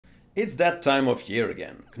It's that time of year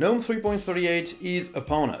again. GNOME 3.38 is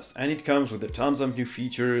upon us, and it comes with a tons of new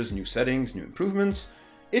features, new settings, new improvements.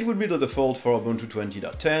 It will be the default for Ubuntu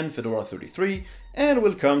 20.10, Fedora 33, and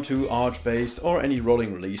will come to Arch-based or any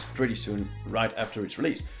rolling release pretty soon, right after its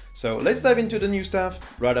release. So let's dive into the new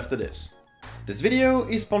stuff right after this. This video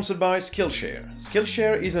is sponsored by Skillshare.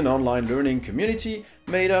 Skillshare is an online learning community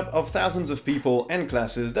made up of thousands of people and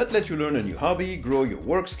classes that let you learn a new hobby, grow your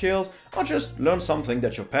work skills, or just learn something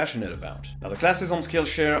that you're passionate about. Now, the classes on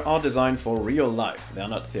Skillshare are designed for real life. They are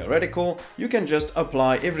not theoretical. You can just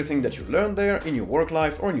apply everything that you learned there in your work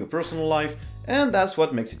life or in your personal life, and that's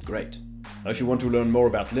what makes it great. Now, if you want to learn more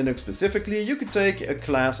about Linux specifically, you could take a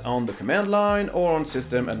class on the command line or on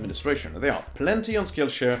system administration. There are plenty on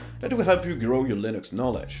Skillshare that will help you grow your Linux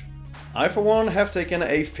knowledge. I, for one, have taken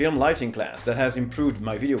a film lighting class that has improved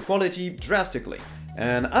my video quality drastically,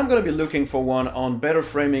 and I'm gonna be looking for one on better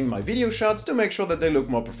framing my video shots to make sure that they look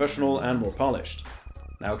more professional and more polished.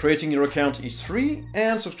 Now, creating your account is free,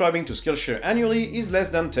 and subscribing to Skillshare annually is less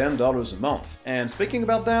than $10 a month. And speaking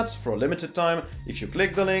about that, for a limited time, if you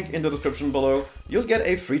click the link in the description below, you'll get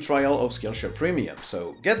a free trial of Skillshare Premium,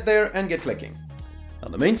 so get there and get clicking. Now,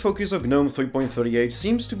 the main focus of GNOME 3.38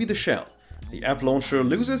 seems to be the shell. The app launcher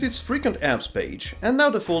loses its frequent apps page, and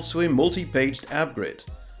now defaults to a multi-paged app grid.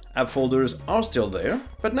 App folders are still there,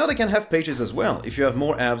 but now they can have pages as well if you have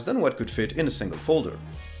more apps than what could fit in a single folder.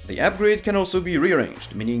 The app grid can also be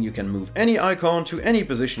rearranged, meaning you can move any icon to any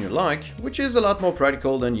position you like, which is a lot more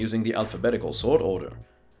practical than using the alphabetical sort order.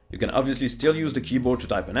 You can obviously still use the keyboard to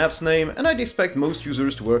type an app's name, and I'd expect most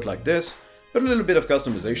users to work like this, but a little bit of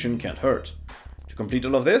customization can't hurt. To complete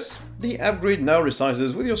all of this, the app grid now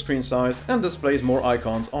resizes with your screen size and displays more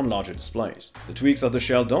icons on larger displays. The tweaks of the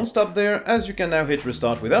shell don't stop there, as you can now hit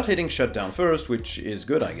restart without hitting shutdown first, which is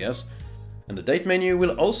good, I guess. And the date menu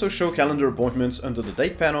will also show calendar appointments under the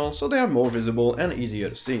date panel, so they are more visible and easier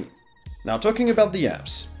to see. Now, talking about the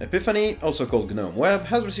apps, Epiphany, also called GNOME Web,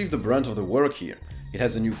 has received the brunt of the work here. It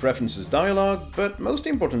has a new preferences dialog, but most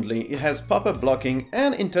importantly, it has pop-up blocking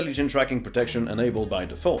and intelligent tracking protection enabled by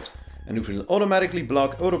default, and it will automatically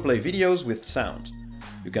block autoplay videos with sound.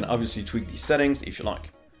 You can obviously tweak these settings if you like.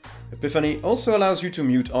 Epiphany also allows you to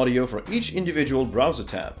mute audio for each individual browser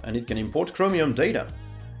tab, and it can import Chromium data.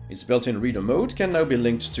 Its built-in reader mode can now be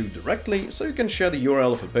linked to directly, so you can share the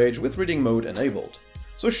URL of a page with reading mode enabled.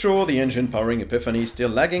 So sure, the engine powering Epiphany is still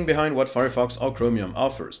lagging behind what Firefox or Chromium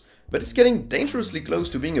offers, but it's getting dangerously close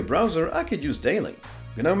to being a browser I could use daily.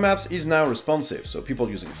 GNOME Maps is now responsive, so people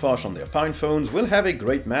using Phosh on their Pine phones will have a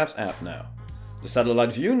great Maps app now. The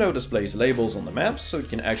satellite view now displays labels on the maps, so it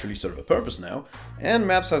can actually serve a purpose now, and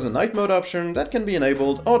Maps has a night mode option that can be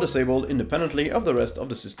enabled or disabled independently of the rest of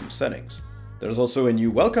the system settings. There's also a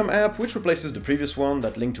new Welcome app which replaces the previous one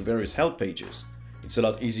that linked to various help pages. It's a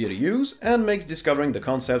lot easier to use and makes discovering the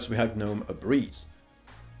concepts behind GNOME a breeze.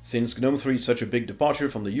 Since GNOME 3 is such a big departure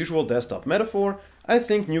from the usual desktop metaphor, I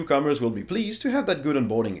think newcomers will be pleased to have that good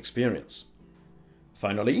onboarding experience.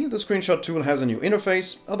 Finally, the screenshot tool has a new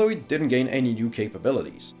interface, although it didn't gain any new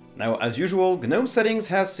capabilities. Now, as usual, GNOME settings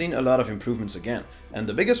has seen a lot of improvements again, and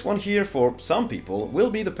the biggest one here for some people will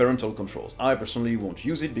be the parental controls. I personally won't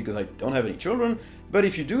use it because I don't have any children, but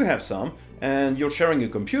if you do have some, and you're sharing a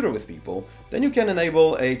computer with people, then you can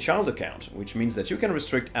enable a child account, which means that you can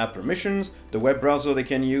restrict app permissions, the web browser they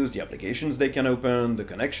can use, the applications they can open, the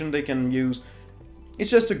connection they can use.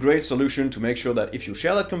 It's just a great solution to make sure that if you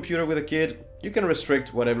share that computer with a kid, you can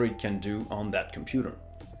restrict whatever it can do on that computer.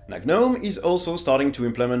 Now, GNOME is also starting to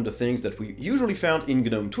implement the things that we usually found in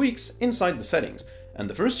GNOME tweaks inside the settings. And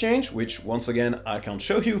the first change, which once again I can't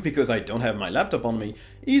show you because I don't have my laptop on me,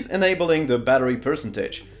 is enabling the battery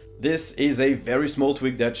percentage. This is a very small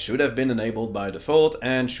tweak that should have been enabled by default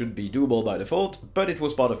and should be doable by default, but it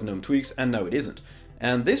was part of GNOME tweaks and now it isn't.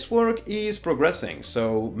 And this work is progressing,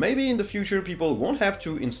 so maybe in the future people won't have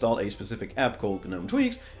to install a specific app called GNOME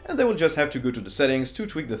Tweaks, and they will just have to go to the settings to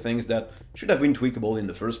tweak the things that should have been tweakable in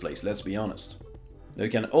the first place, let's be honest. Now, you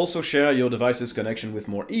can also share your device's connection with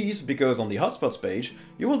more ease, because on the Hotspots page,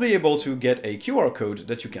 you will be able to get a QR code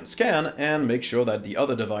that you can scan and make sure that the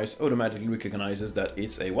other device automatically recognizes that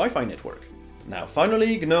it's a Wi-Fi network. Now,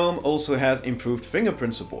 finally, GNOME also has improved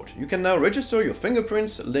fingerprint support. You can now register your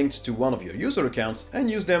fingerprints linked to one of your user accounts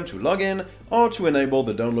and use them to log in or to enable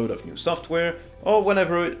the download of new software, or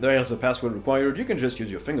whenever there's a password required, you can just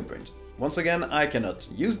use your fingerprint. Once again, I cannot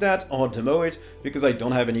use that or demo it because I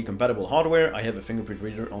don't have any compatible hardware. I have a fingerprint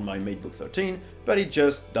reader on my MateBook 13, but it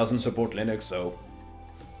just doesn't support Linux, so...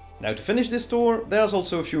 Now, to finish this tour, there's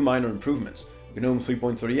also a few minor improvements. GNOME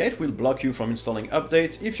 3.38 will block you from installing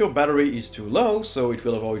updates if your battery is too low, so it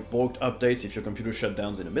will avoid bulk updates if your computer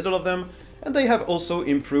shutdowns in the middle of them, and they have also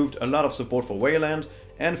improved a lot of support for Wayland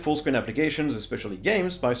and full-screen applications, especially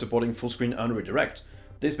games, by supporting full-screen unredirect.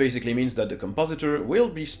 This basically means that the compositor will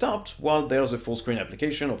be stopped while there's a full-screen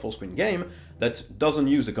application or full-screen game that doesn't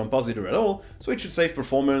use the compositor at all, so it should save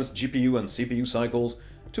performance, GPU and CPU cycles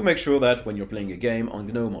to make sure that when you're playing a game on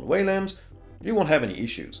GNOME on Wayland, you won't have any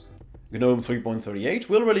issues. GNOME 3.38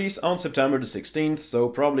 will release on September the 16th, so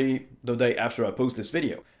probably the day after I post this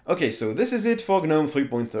video. Okay, so this is it for GNOME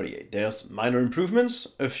 3.38. There's minor improvements,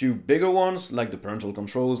 a few bigger ones like the Parental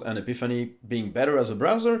Controls and Epiphany being better as a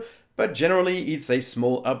browser, but generally it's a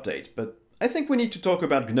small update. But I think we need to talk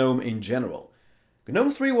about GNOME in general.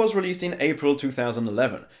 GNOME 3 was released in April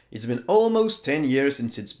 2011. It's been almost 10 years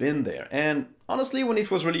since it's been there, and honestly when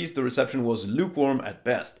it was released the reception was lukewarm at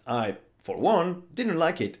best. I, for one, didn't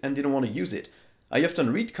like it and didn't want to use it. I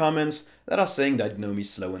often read comments that are saying that GNOME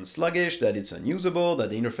is slow and sluggish, that it's unusable,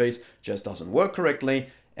 that the interface just doesn't work correctly,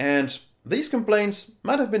 and these complaints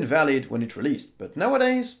might have been valid when it released, but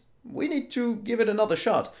nowadays we need to give it another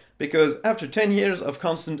shot, because after 10 years of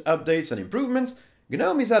constant updates and improvements,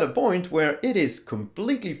 GNOME is at a point where it is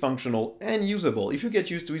completely functional and usable if you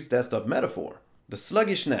get used to its desktop metaphor. The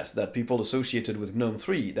sluggishness that people associated with GNOME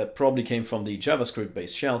 3, that probably came from the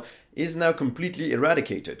JavaScript-based shell, is now completely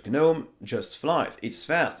eradicated. GNOME just flies. It's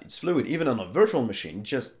fast, it's fluid, even on a virtual machine,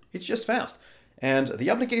 it's just fast. And the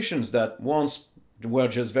applications that once were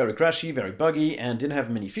just very crashy, very buggy, and didn't have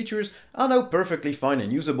many features are now perfectly fine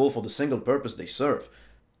and usable for the single purpose they serve.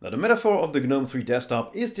 Now, the metaphor of the GNOME 3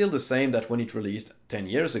 desktop is still the same that when it released 10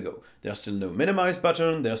 years ago. There's still no minimize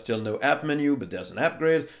button, there's still no app menu, but there's an app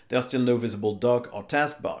grid, there's still no visible dock or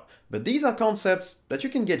taskbar. But these are concepts that you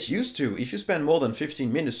can get used to if you spend more than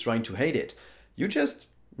 15 minutes trying to hate it. You just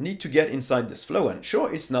need to get inside this flow, and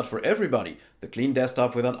sure, it's not for everybody. The clean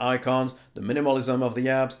desktop without icons, the minimalism of the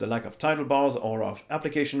apps, the lack of title bars or of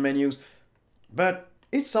application menus, but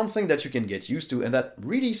it's something that you can get used to and that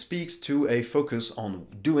really speaks to a focus on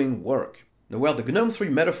doing work. Now, where the GNOME 3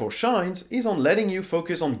 metaphor shines is on letting you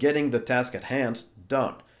focus on getting the task at hand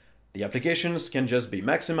done. The applications can just be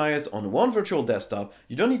maximized on one virtual desktop.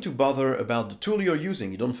 You don't need to bother about the tool you're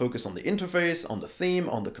using. You don't focus on the interface, on the theme,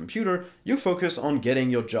 on the computer. You focus on getting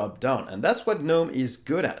your job done. And that's what GNOME is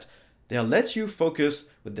good at. They'll let you focus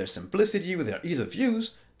with their simplicity, with their ease of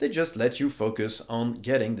use. They just let you focus on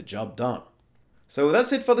getting the job done. So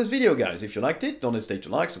that's it for this video, guys. If you liked it, don't hesitate to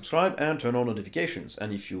like, subscribe, and turn on notifications.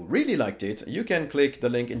 And if you really liked it, you can click the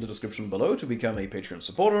link in the description below to become a Patreon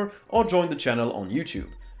supporter or join the channel on YouTube.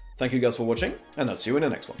 Thank you guys for watching, and I'll see you in the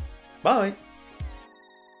next one. Bye!